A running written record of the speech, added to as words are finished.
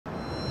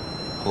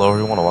Hello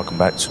everyone, welcome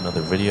back to another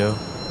video.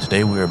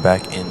 Today we are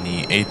back in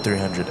the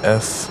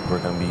A300F. We're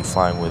going to be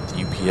flying with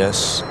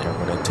UPS and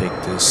we're going to take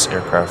this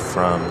aircraft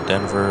from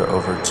Denver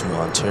over to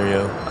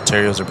Ontario.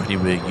 Ontario is a pretty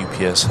big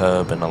UPS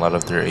hub and a lot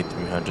of their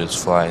A300s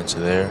fly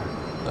into there.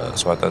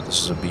 So I thought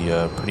this would be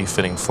a pretty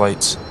fitting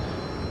flight.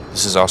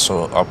 This is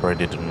also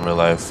operated in real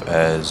life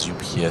as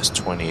UPS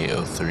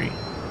 2803.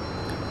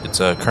 It's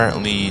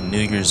currently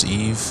New Year's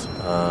Eve.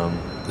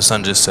 The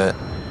sun just set.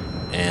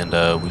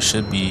 And we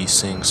should be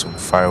seeing some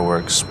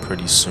fireworks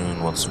pretty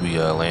soon once we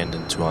land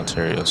into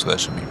Ontario, so that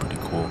should be pretty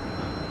cool.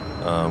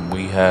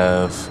 We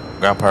have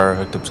ground power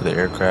hooked up to the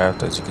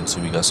aircraft. As you can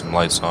see, we got some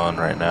lights on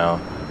right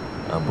now,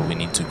 but we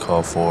need to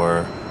call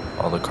for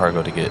all the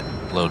cargo to get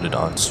loaded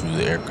onto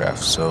the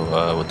aircraft.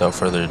 So without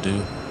further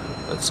ado,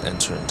 let's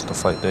enter into the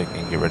flight deck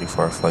and get ready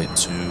for our flight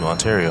to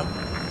Ontario.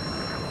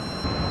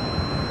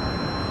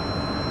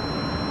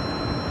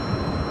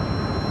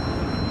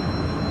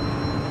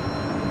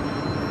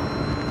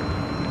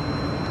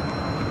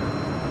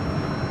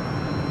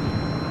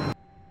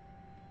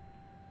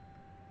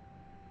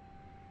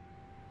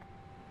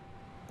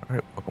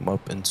 Alright, welcome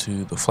up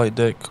into the flight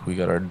deck. We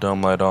got our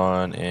dome light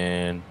on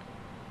and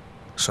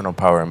external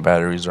power and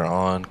batteries are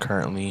on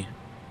currently.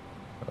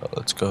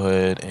 Let's go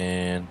ahead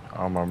and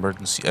arm our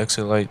emergency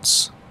exit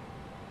lights.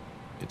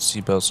 Get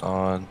seatbelts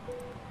on,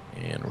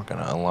 and we're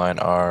gonna align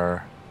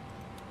our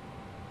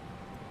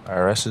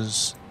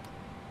IRSs.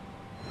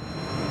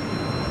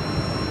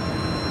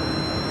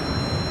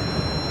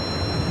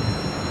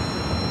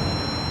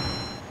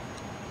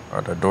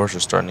 Alright, our doors are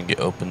starting to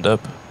get opened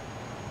up.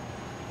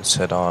 Let's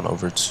head on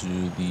over to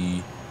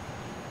the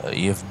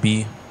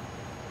EFB.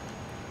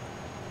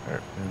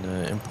 Alright,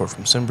 and import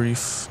from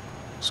SimBrief.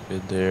 It's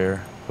good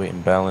there. Weight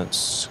and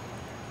balance.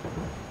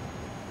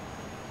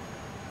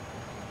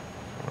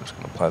 We're just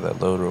going to apply that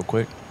load real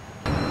quick.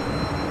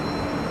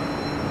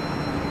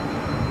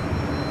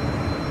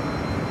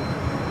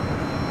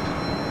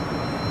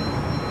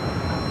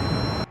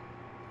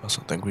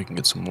 Also think we can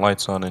get some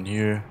lights on in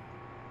here.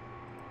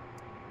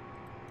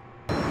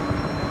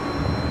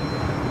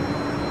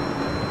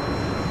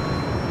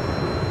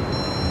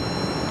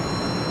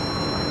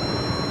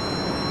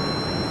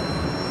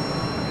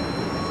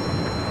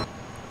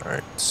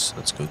 Alright,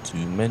 let's go to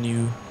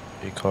menu,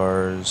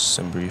 ACARS,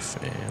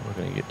 SimBrief, and we're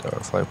going to get our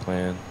flight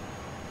plan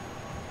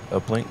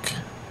uplink.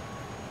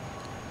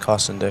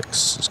 Cost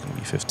index is going to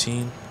be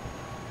 15.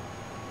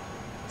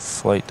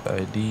 Flight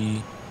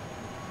ID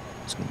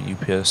is going to be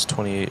UPS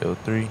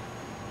 2803.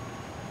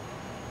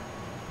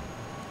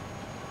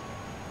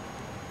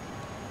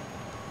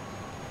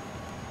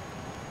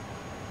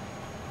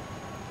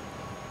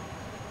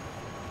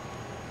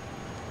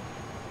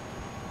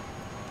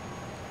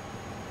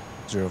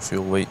 Zero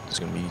fuel weight is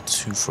going to be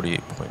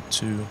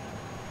 248.2.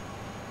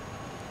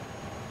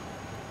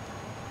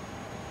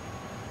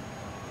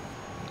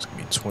 It's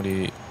going to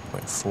be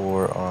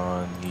 28.4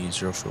 on the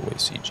zero fuel weight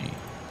CG.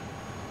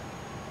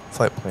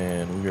 Flight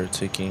plan, we are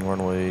taking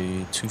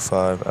runway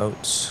 25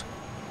 out.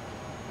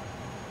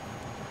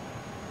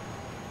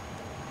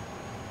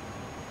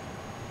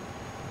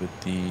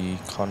 With the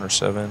Connor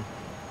 7.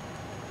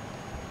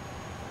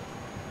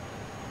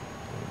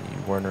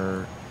 The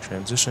Werner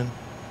transition.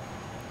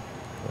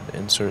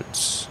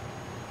 Inserts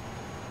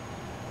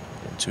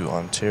into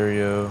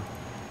Ontario.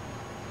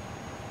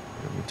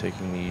 We're going to be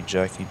taking the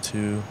Jackie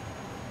 2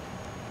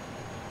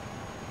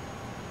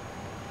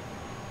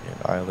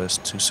 and ILS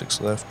 26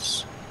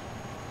 lefts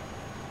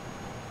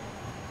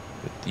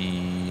with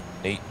the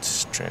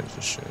Nate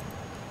transition.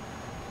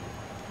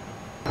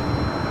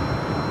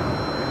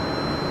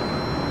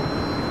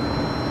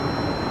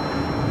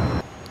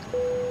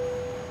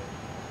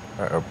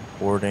 Our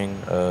boarding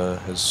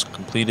has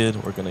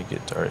completed. We're going to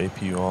get our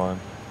APU on.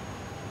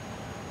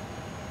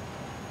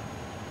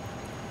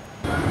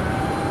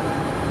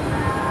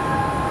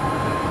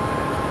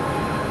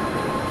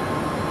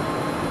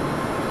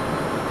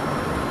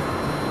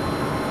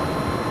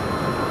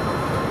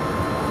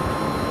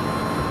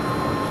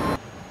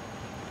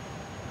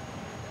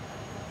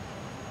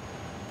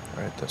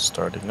 Alright, that's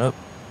starting up.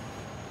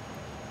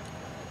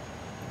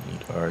 We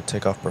need our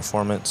takeoff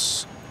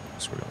performance.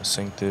 So we're going to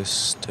sync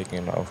this,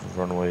 taking it off of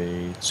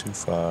runway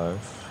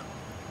 25.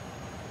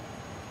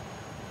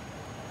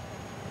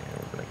 And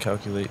we're going to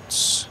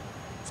calculate.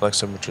 Flex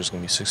temperature is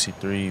going to be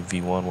 63,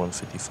 V1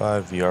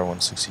 155, VR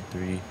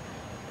 163,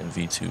 and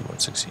V2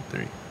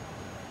 163.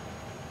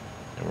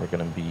 And we're going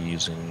to be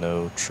using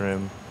no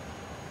trim.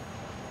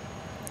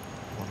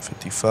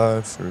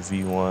 155 for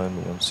V1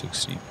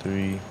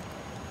 163.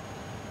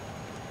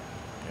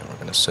 And we're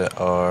going to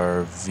set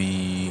our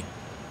V2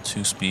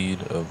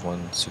 speed of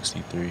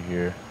 163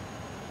 here,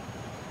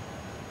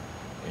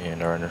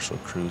 and our initial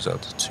cruise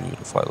altitude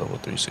to flight level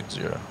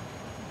 360.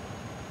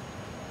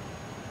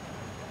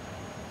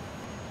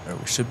 Alright,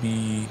 we should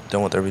be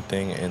done with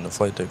everything in the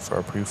flight deck for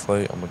our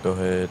pre-flight. I'm gonna go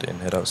ahead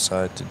and head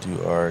outside to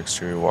do our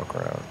exterior walk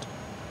around.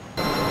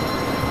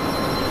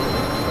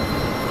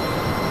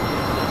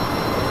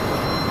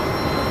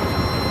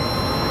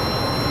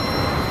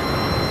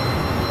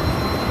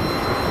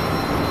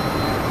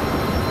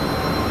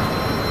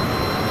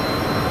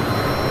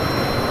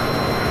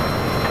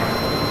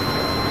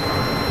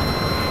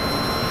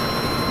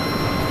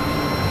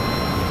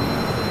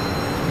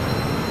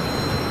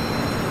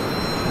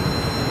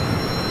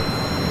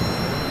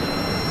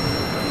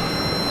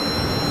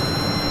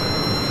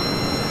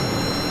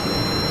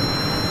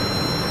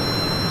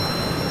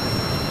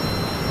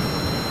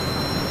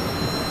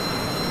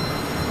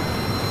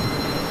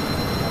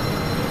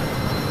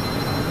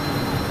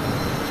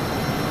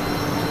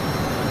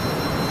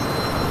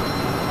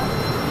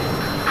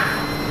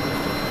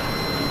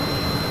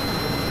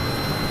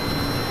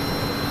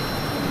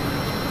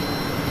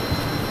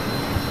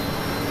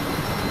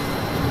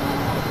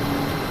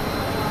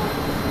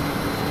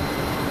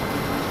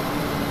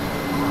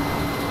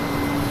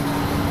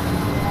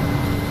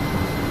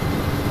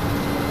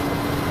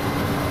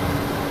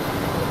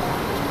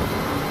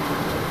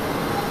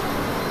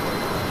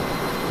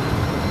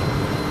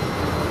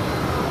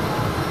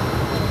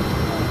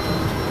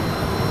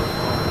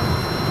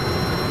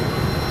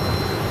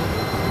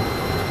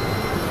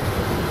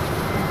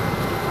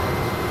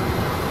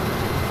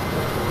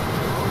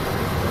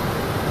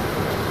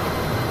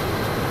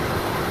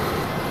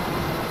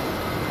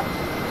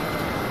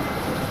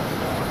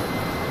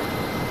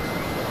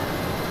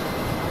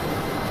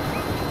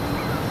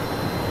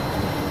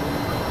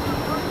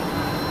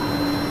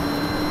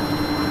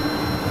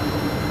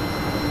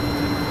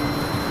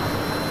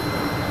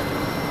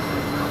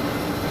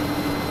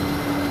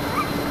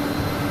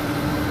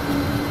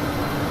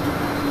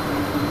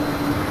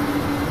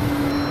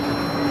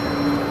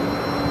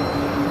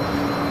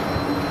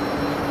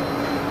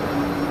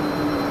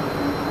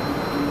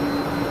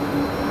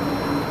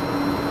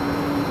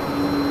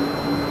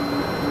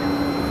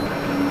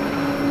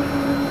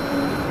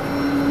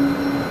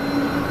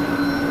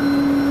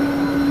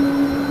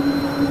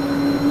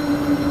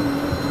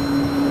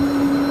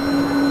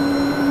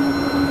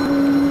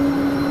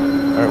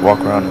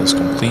 walkaround is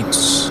complete.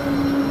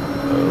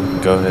 We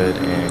can go ahead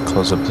and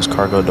close up this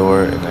cargo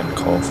door and then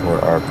call for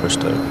our push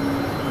tug.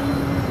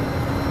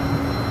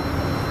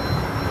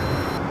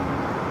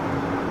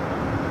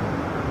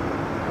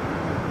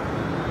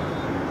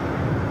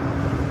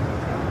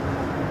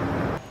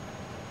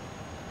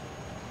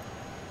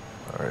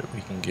 Alright,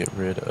 we can get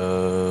rid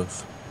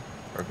of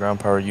our ground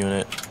power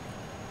unit.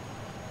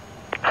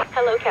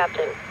 Hello,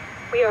 Captain.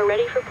 We are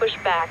ready for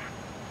pushback.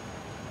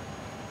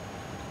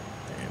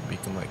 And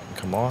beacon light can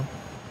come on.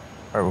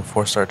 Alright,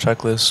 before start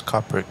checklist,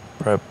 cockpit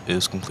prep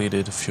is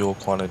completed. Fuel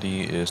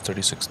quantity is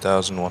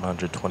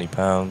 36,120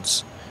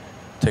 pounds.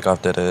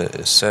 Takeoff data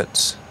is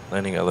set.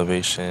 Landing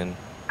elevation,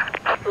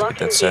 Lock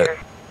that's set.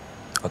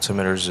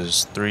 Altimeters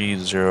is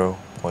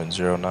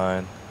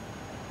 30.09.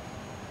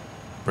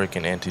 Brake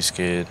and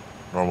anti-skid,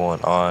 normal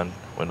and on.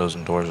 Windows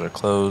and doors are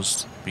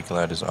closed. Beacon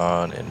light is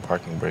on, and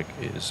parking brake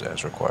is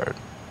as required.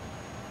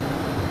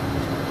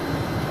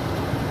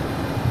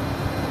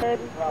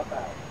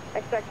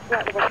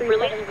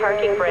 Release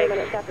parking brakes.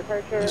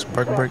 Release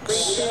parking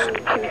brakes.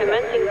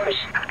 Commencing push.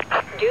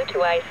 Due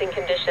to icing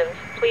conditions,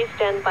 please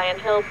stand by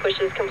until push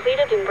is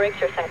completed and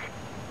brakes are set.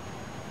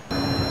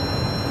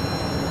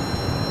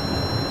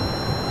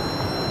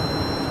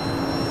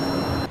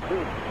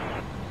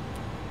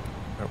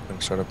 We're going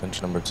to start up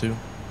engine number 2.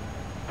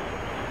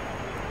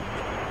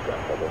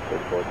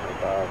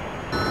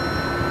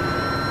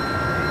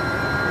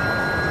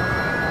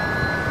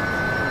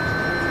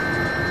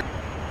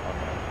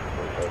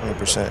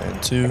 %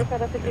 and 2.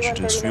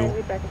 Introduce fuel.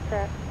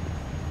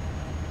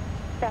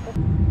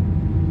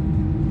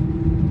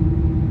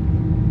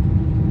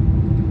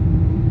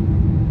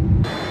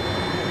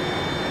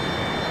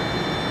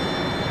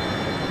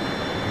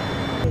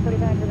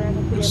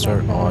 Let's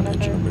start on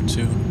engine number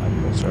 2.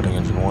 Starting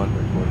engine 1.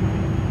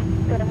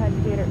 Go ahead,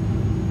 Peter.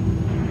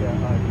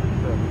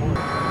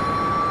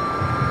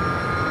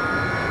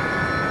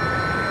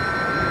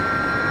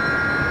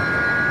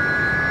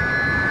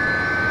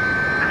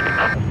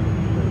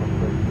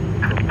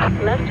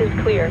 Left is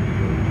clear.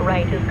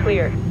 Right is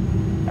clear.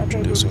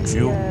 Introducing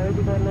fuel. We'll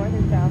be going north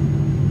and south.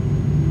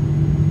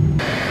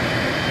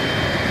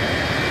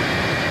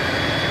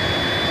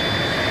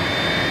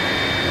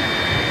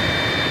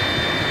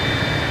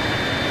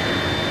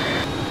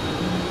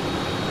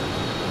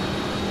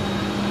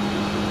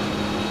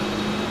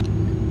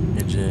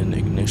 Engine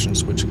ignition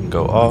switch can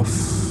go off.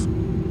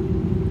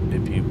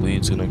 APU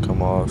bleed's gonna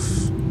come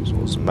off, as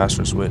well as the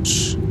master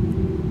switch.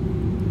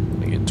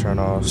 Gonna get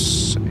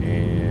turn-offs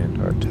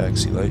and our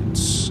taxi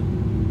lights.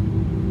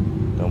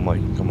 Dome light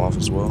can come off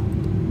as well.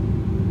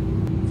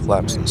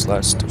 Flaps and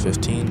slats to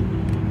 15.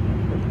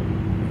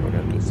 We're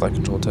gonna do a flight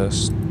control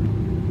test.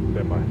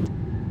 Stand by.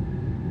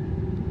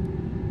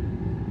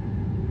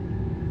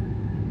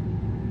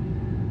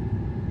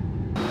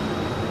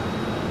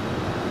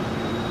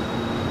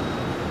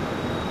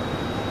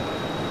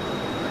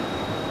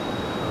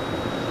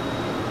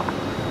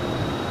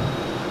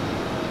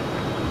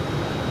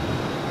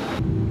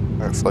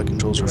 Our flight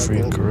controls are free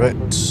and correct.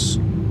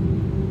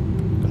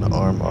 Gonna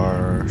arm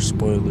our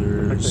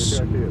spoilers.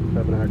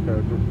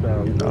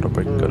 And auto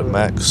brake can go to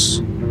max.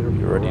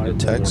 You're ready to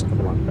taxi.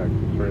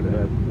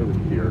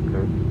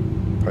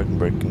 Parking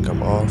brake can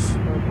come off.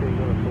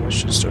 It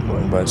should start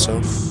moving by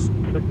itself.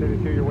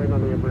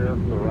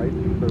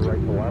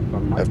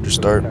 After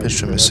start, pitch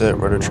trim is set,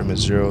 rudder trim is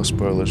 0,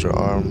 spoilers are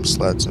armed,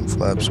 slats and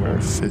flaps are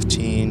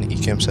 15,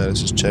 ECAM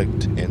status is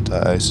checked,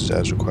 anti-ice is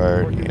as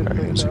required, and our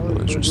hand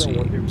signal is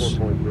received.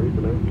 We're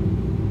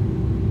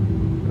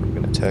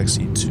going to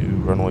taxi to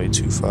runway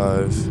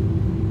 25.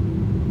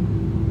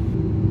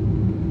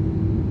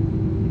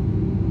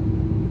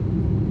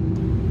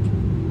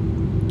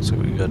 So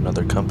we got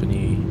another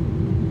company,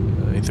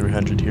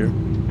 A300 here.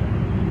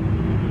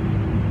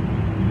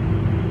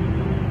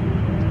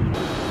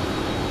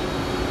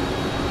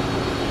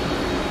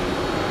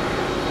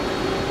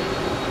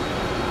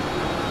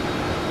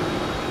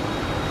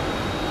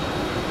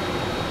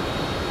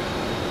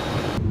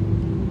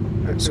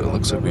 So it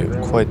looks like we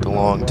have quite the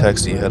long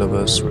taxi ahead of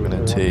us. We're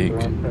going to take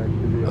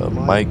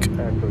Mike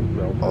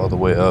all the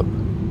way up,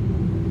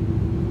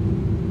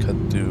 cut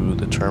through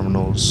the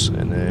terminals,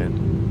 and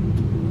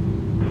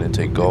then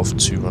take Golf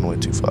to runway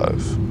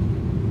 25.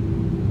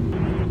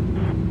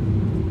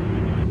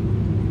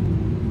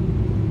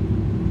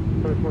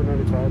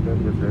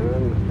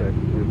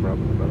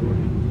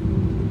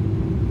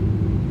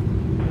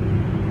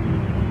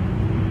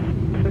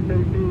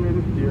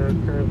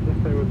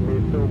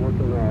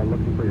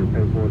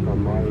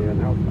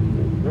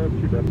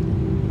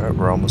 Alright,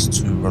 we're almost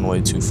to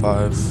runway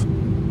 25.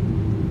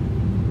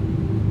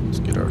 Let's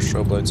get our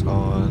strobe lights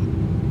on.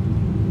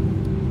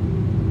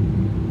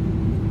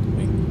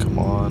 Wing, come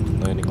on,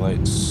 landing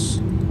lights.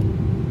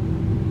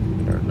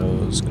 And our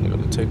nose gonna go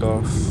to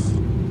takeoff.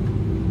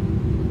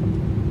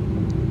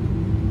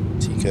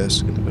 TCAS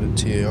is gonna go to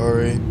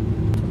TARA.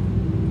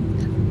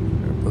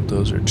 Both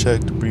those are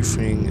checked.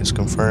 Briefing is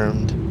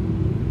confirmed.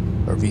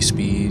 Our V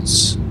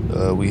speeds,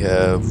 we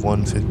have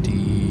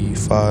 150.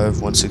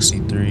 165,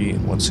 163,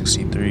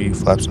 163.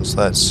 Flaps and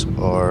slats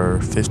are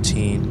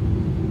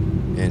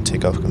 15, and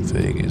takeoff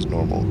config is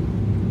normal.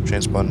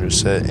 Transponder is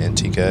set, and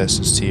TCAS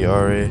is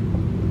TRA.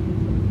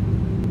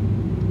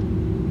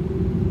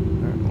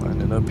 Alright,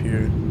 lining up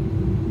here.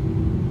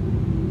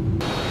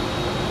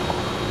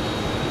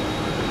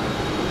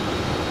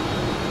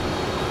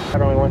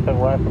 Runway 17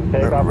 left from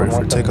takeoff. Ready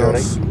for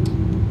takeoff.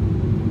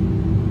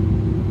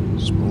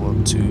 Spool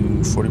up to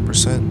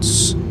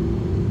 40%.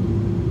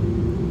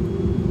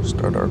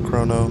 Start our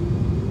chrono.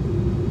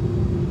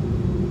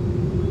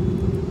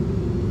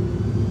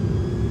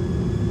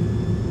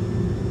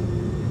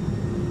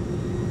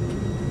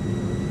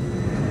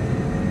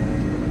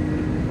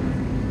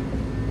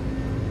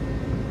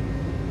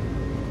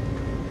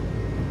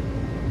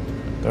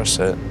 They're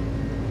set.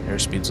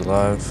 Airspeed's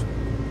alive.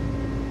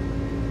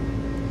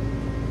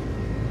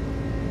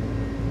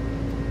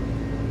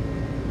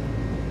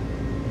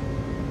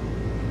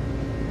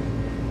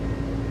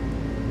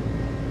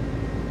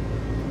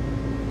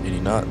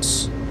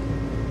 Knots.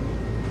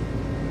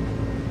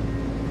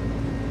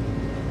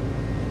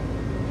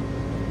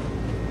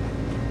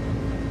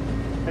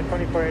 And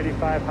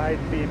 2485 high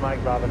speed,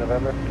 Mike Bravo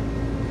November.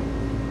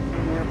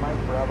 Here,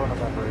 Mike Bravo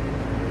November.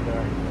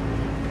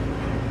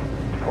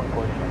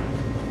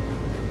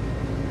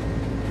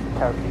 2485.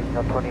 Tower Keys,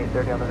 now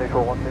 2830 on the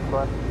visual 16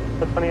 left.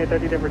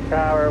 2830 Denver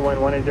Tower,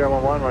 wind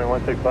 18011,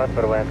 running 16 left,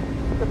 put away.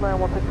 Good line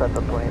 16 left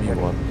on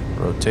 2830. V1,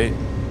 rotate.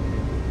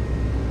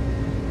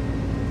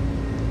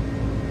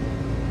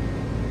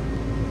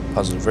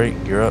 Positive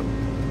rate, gear up.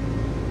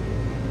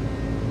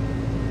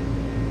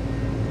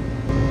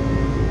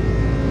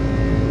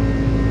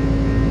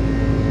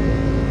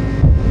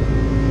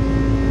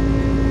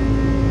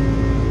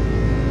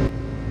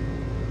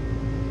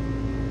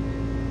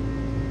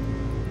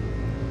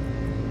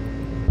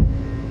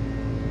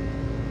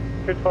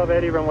 Cruise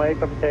 1280, runway 8,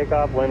 copy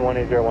takeoff, wind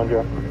 18010.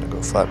 We're gonna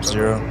go flap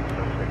 0.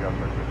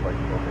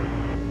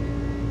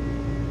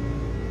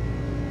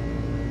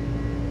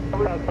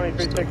 Still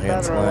 2367,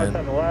 hand runway flying.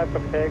 17 left,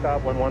 copy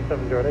takeoff, wind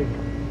 17008.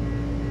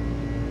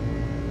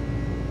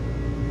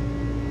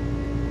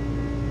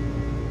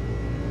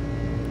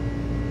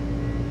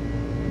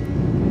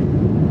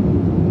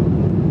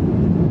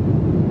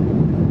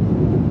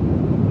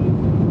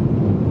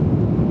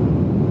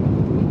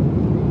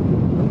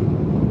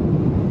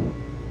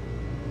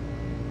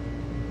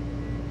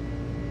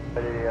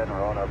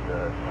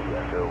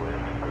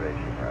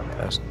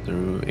 Pass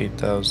through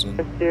 8,000.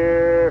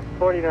 Here,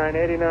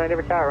 4989,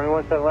 Denver Tower,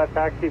 runway 17 left,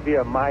 taxi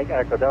via Mike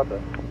Echo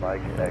Delta.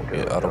 Mike Echo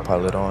Get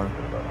autopilot on.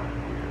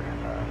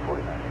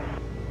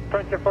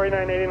 Frontier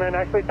 4989,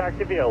 actually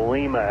taxi via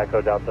Lima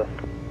Echo Delta.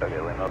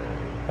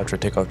 After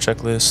takeoff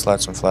checklist,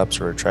 slats and flaps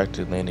are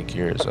retracted, landing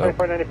gear is up,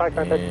 2495,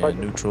 contact and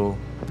neutral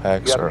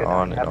packs are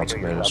on, and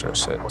altimeters are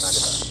set.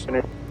 Just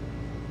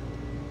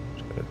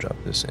gotta drop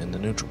this in the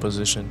neutral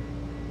position.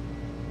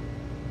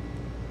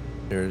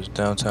 There's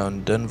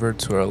downtown Denver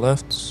to our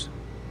left.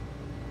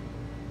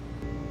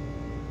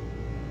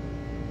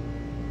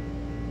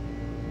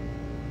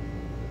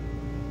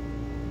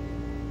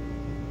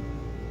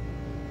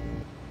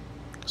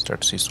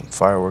 Start to see some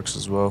fireworks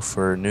as well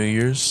for New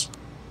Year's.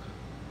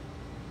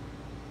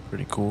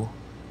 Pretty cool.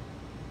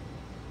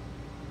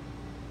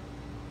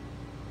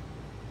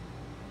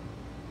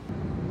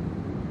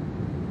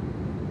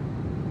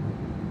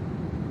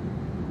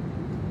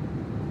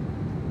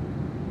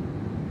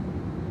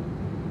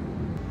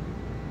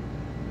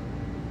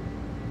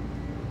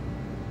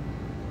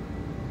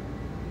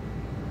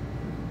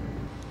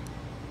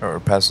 Alright, we're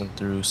passing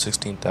through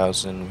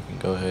 16,000. We can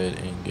go ahead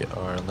and get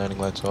our landing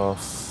lights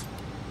off.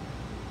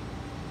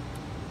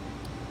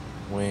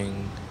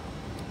 Wing.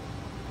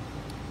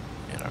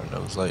 And our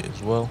nose light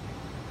as well.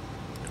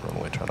 And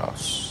runway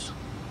turn-offs.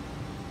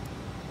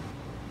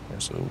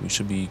 So we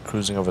should be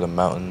cruising over the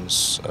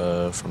mountains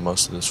for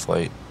most of this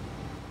flight.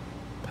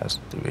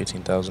 Passing through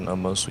 18,000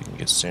 almost. We can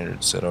get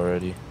standard set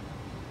already.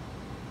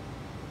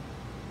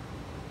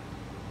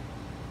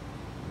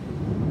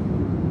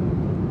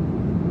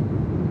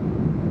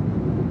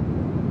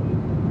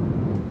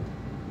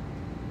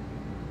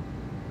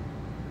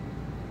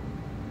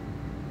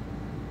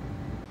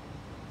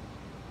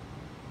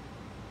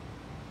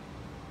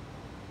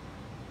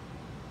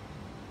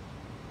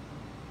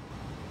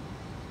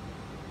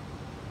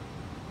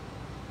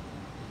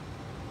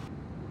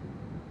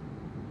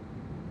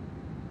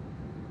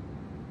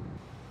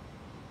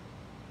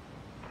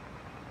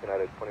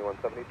 United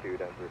 2172,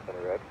 Denver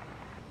Center Red.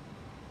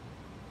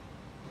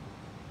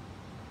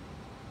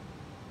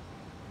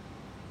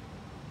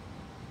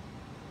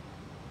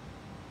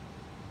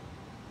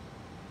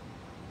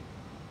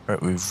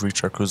 Alright, we've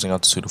reached our cruising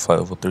altitude of flight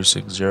level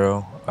 360.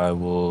 I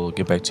will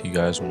get back to you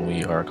guys when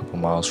we are a couple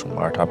miles from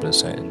our top of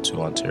descent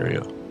into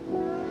Ontario.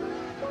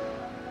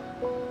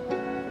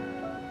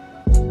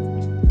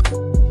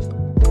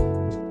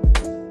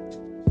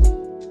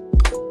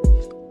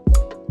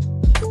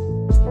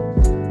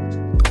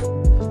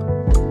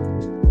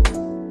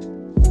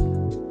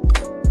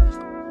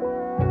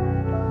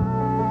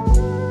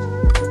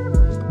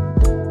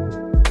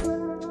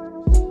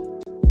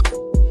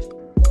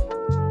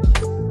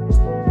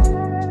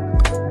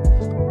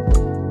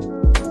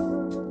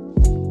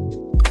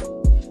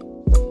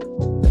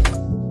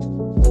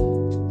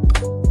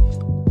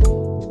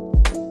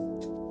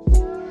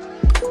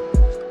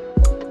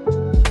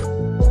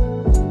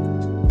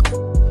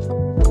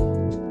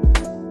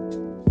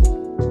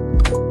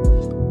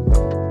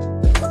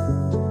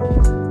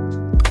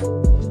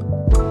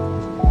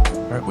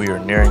 We are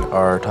nearing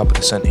our top of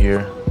descent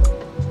here.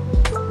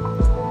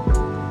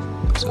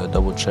 Let's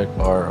double check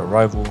our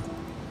arrival.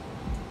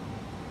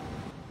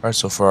 Alright,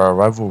 so for our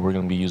arrival, we're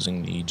going to be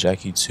using the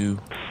Jackie 2.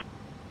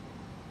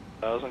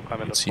 You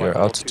can see our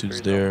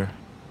altitudes there.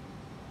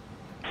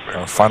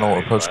 Our final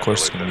approach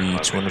course is going to be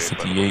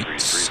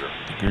 258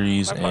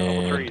 degrees,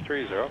 and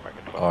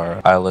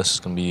our ILS is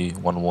going to be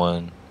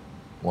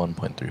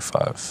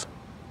 111.35.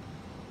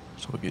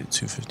 So we'll get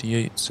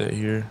 258 set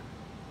here.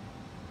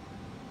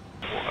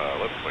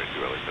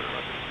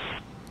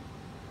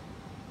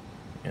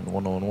 And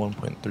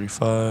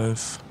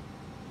 111.35.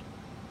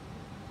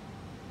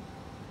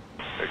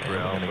 And we're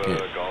going to get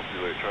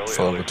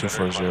flight level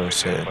 240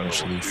 set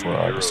initially for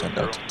our descent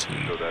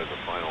altitude.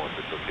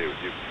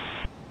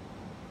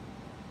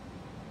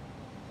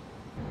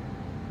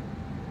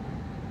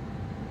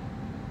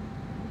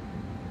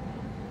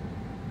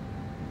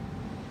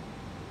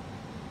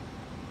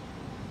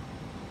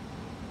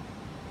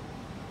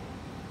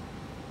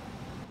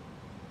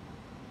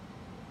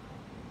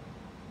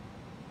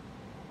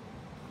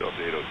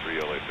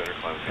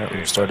 Alright,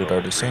 we've started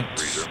our descent.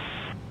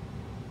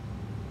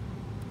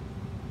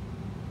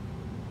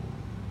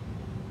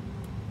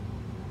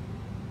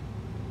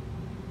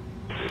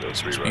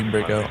 Some speed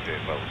breakout.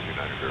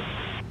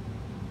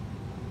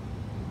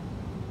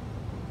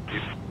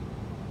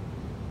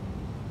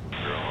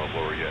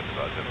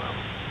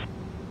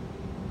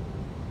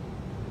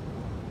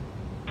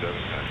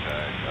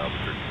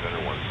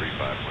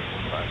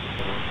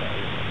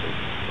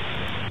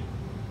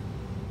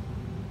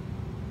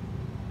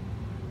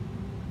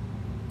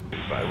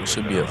 We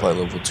should be at flight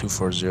level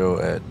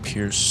 240 at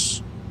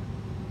Pierce.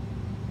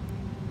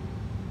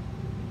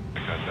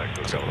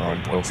 Looks like we're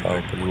on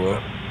profile pretty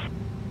well.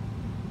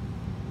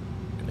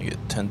 Gonna get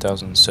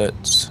 10,000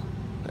 sets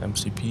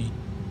MCP.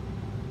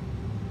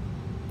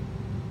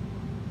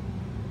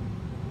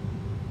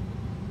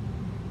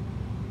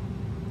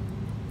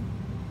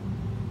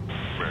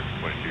 American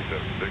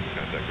 2276,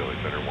 contact LA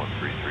Center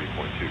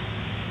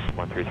 133.2.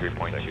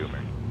 133.2,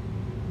 American.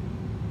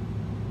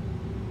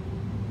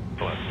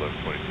 Last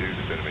 1122,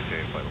 descend and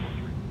maintain flight level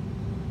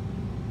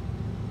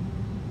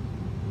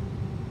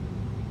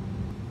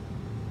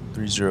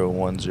 3.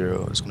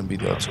 3010 is going to be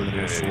the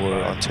altimeter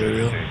for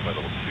Ontario.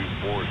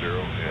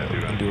 We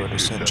can do our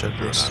descent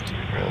checklist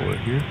while we're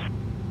here.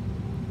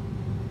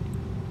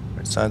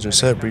 Right, signs are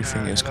set,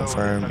 briefing is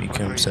confirmed,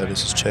 ECAM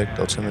status is checked,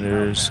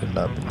 altimeters have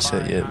not been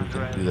set yet. We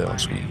can do that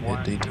once we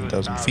hit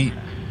 18,000 feet.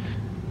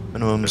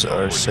 Minimums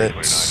are set,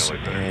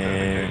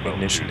 and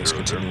ignition is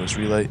continuous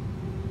relight.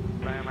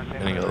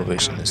 Landing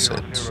elevation is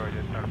set.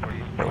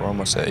 Right, we're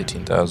almost at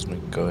 18,000. We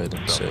can go ahead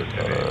and set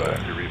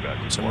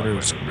altimeter,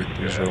 which will be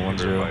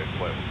 3010.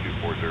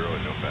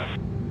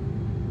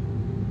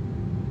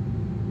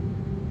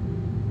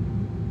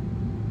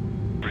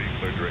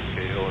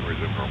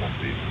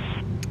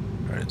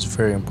 Alright, it's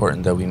very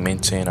important that we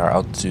maintain our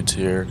altitudes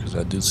here, because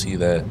I do see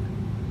that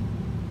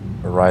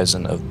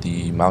horizon of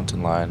the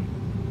mountain line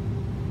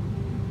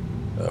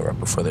right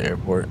before the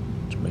airport.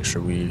 To make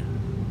sure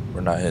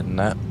we're not hitting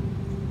that.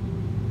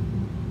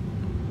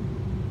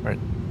 Right,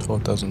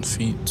 12,000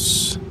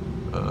 feet.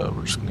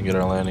 We're just gonna get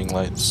our landing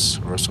lights,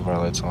 the rest of our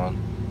lights on.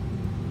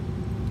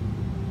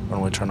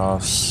 Runway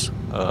turn-offs,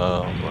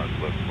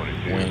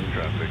 wing.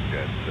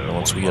 And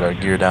once we get our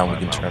gear down, we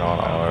can turn on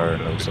our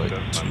nose light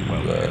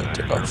to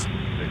take off.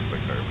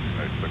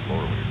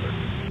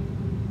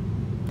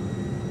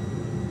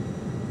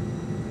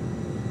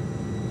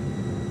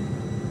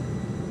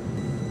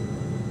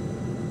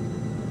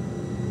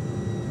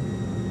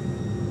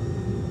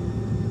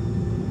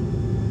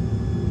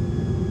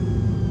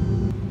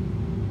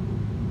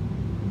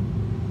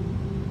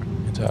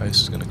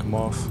 Ice is going to come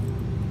off.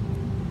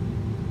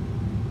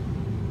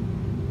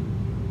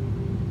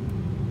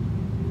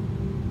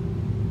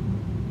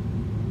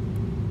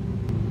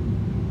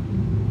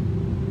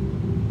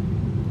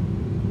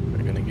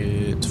 We're going to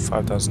get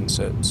 5,000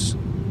 sets.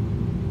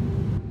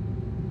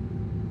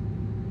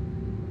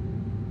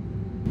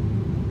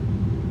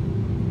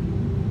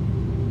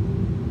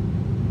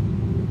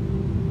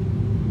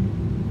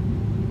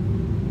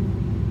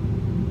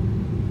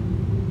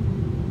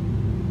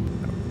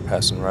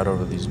 Passing right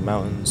over these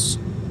mountains.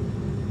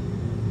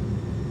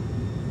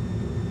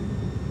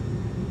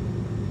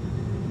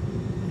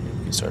 And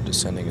we can start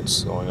descending and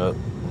slowing up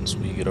once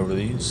we get over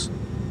these.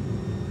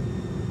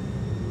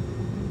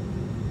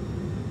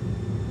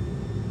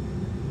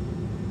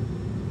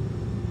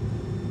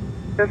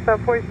 Just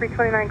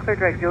 4329, clear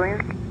direct,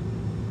 Julian.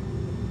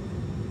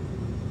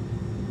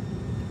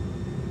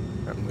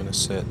 I'm going to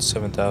set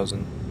 7,000.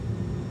 I'm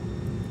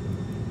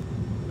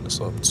going to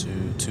slow up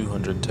to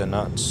 210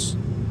 knots.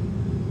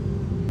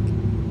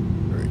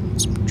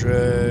 Some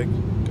drag,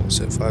 gonna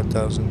set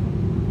 5,000.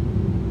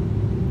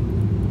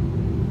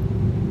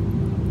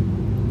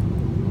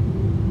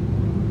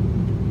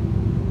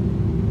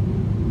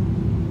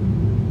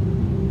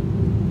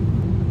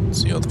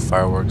 See all the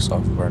fireworks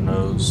off of our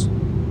nose.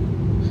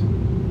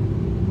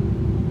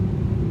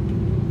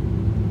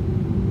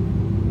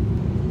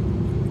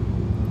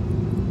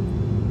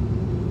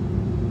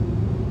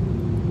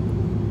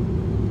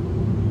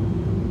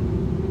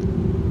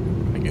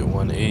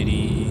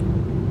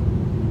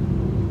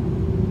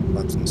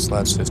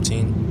 Slats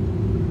 15.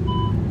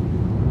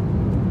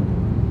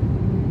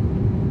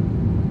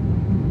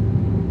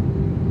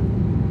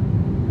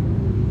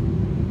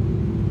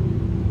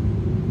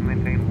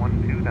 Maintain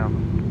 1-2 down.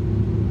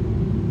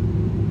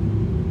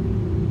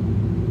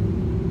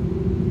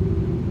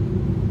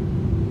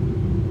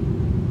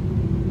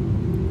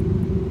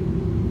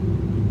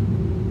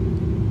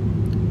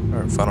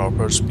 Alright, final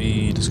approach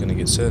speed is gonna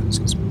get set. Let's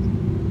get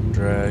some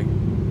drag.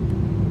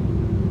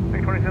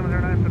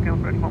 2709, so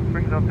count fresh pump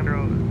springs out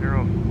 004.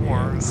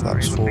 Yeah,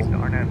 flaps full.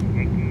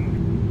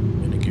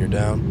 And a gear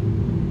down.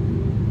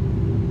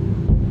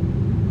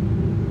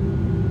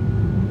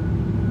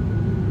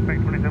 Right,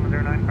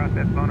 2709, cross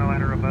that Bono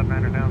ladder above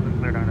 9,000,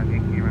 cleared on an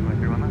Yankee runway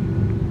 31 left.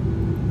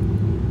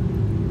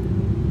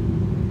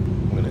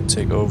 I'm gonna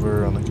take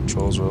over on the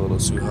controls, we're a little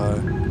too high.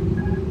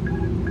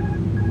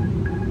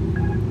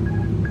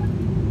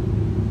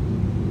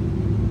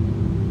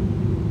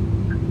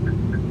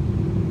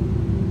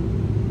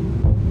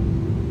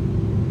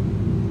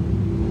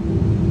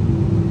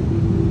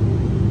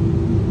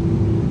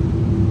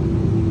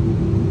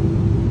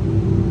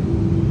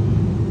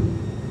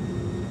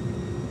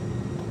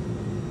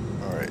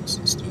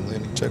 Let's do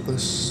landing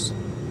checklist.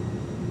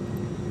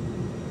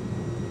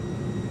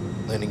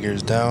 Landing gear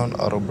is down,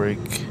 auto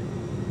brake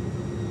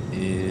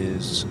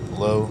is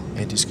low,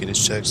 anti-skid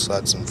is checked,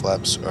 slats and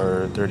flaps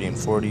are 30 and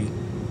 40,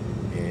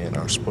 and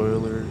our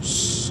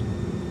spoilers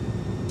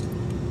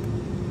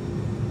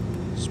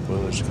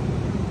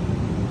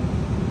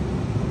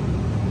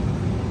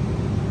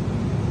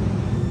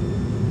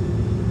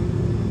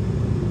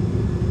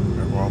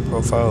we're on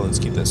profile, let's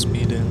keep that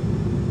speed in.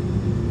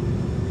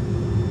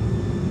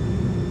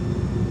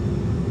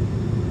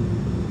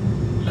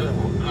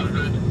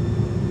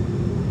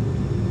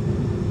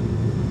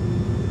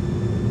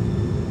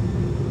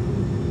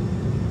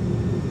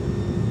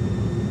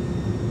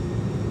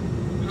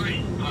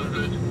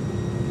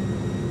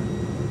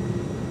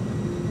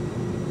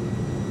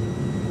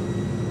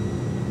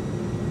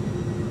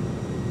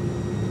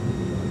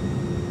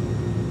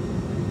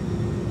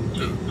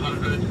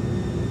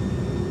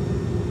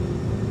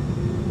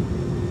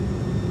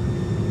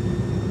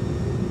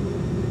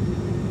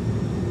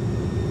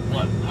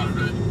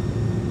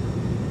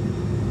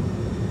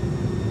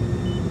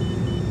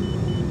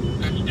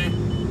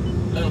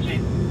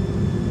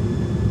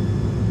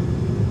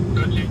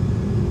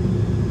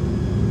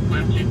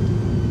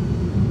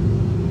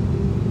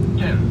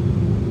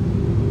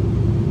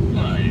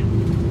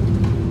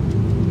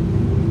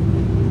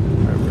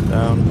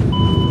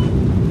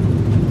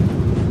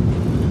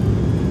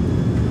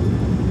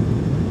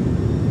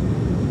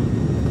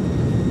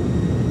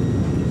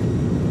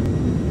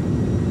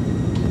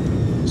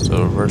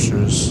 So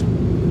reversers,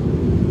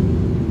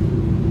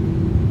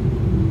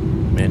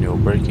 manual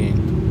braking,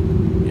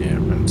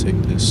 and we're going to take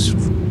this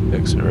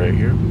exit right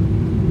here.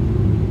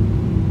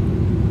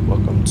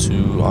 Welcome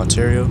to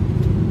Ontario.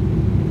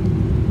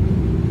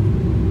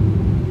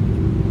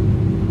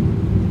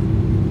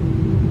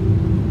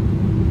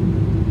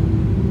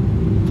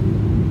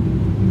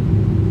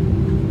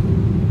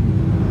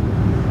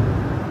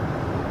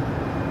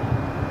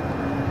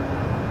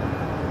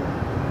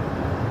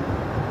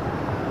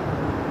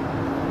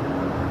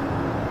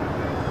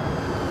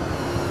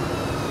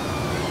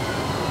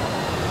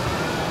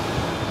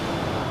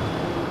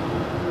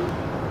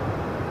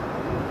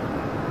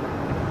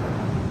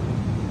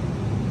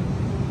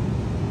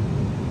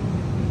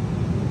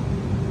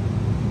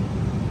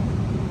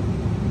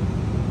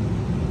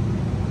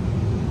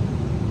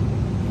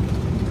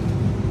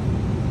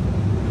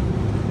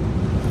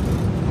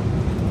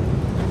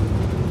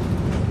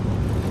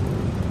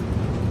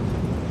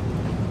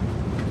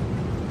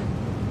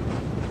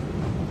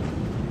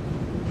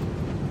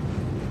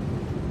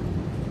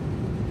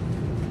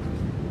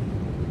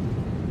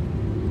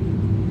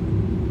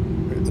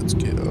 Let's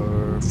get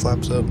our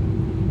flaps up.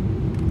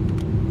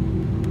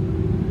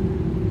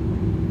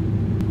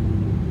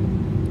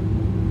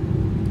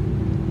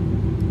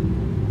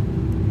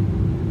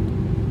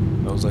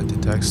 Nose light to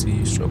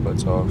taxi, strobe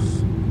lights off.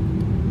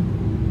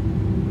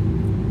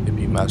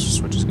 AP master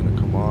switch is gonna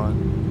come on.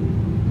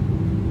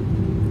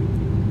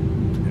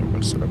 And we're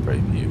gonna set up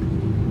right here.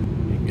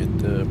 And get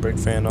the brake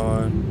fan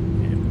on,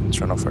 and we're gonna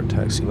turn off our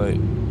taxi light.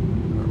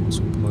 Alright, once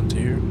we pull into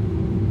here.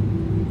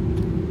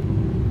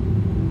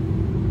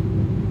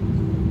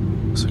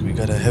 Looks like we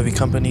got a heavy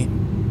company.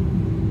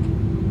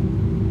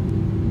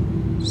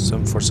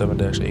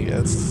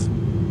 747-AF.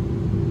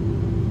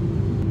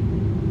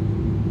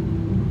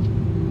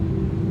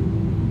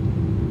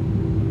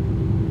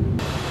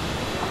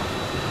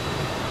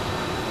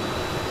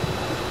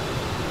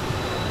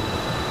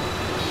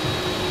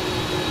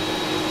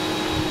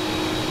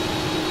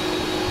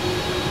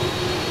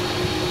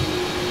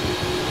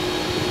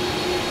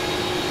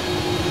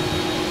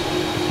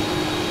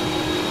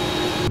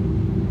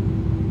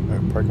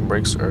 Parking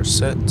brakes are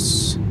set,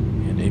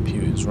 and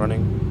APU is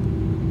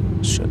running.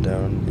 Shut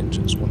down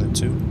engines 1 and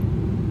 2.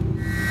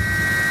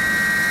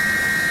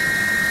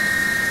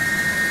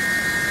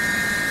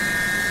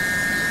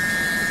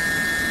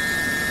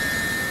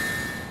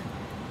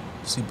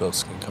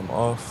 Seatbelts can come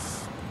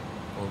off.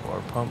 All of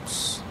our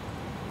pumps.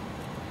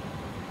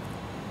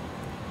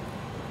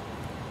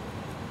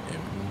 And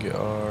we can get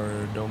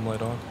our dome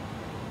light on.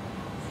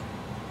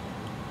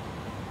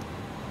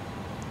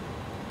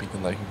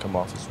 Beacon light can come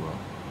off as well.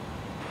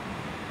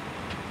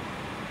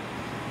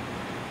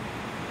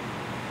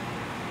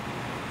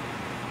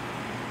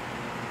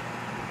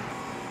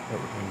 We're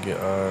going to get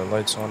our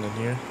lights on in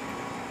here.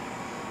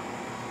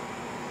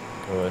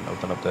 Go ahead and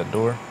open up that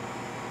door.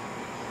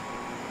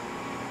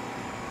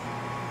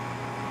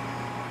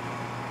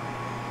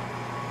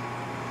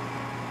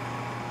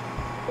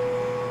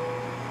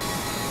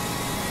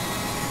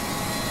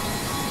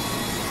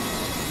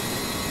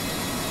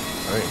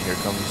 Alright, here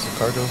comes the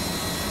cargo.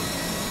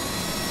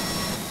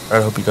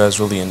 Alright, I hope you guys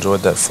really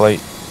enjoyed that flight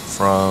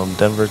from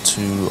Denver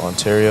to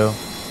Ontario.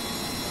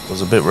 It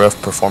was a bit rough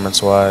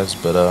performance-wise,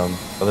 but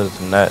other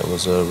than that, it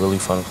was a really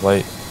fun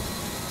flight.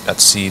 Got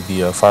to see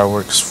the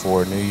fireworks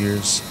for New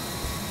Year's.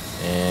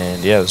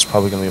 And yeah, this is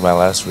probably going to be my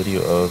last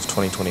video of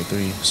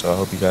 2023, so I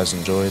hope you guys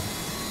enjoyed.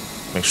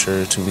 Make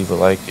sure to leave a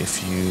like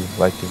if you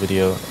liked the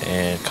video,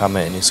 and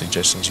comment any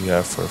suggestions you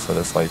have for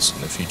further flights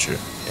in the future.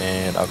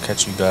 And I'll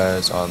catch you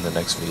guys on the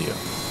next video.